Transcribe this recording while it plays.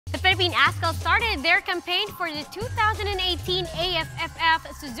The Philippine Azkals started their campaign for the 2018 AFF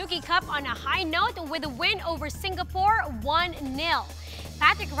Suzuki Cup on a high note with a win over Singapore 1-0.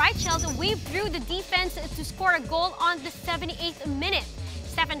 Patrick Reichelt weaved through the defense to score a goal on the 78th minute.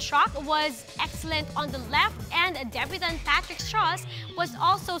 Stefan Schrock was excellent on the left, and debutant Patrick Strauss was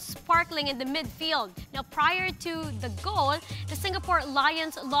also sparkling in the midfield. Now, prior to the goal, the Singapore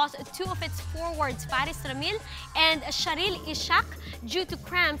Lions lost two of its forwards, Faris Ramil and Sharil Ishak, due to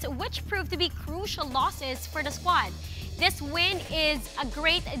cramps, which proved to be crucial losses for the squad. This win is a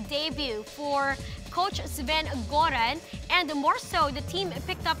great debut for Coach Sven Goran, and more so, the team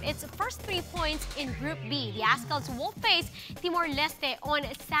picked up its first 3 points in Group B. The Azkals will face Timor-Leste on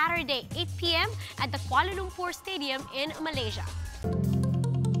Saturday, 8 p.m. at the Kuala Lumpur Stadium in Malaysia.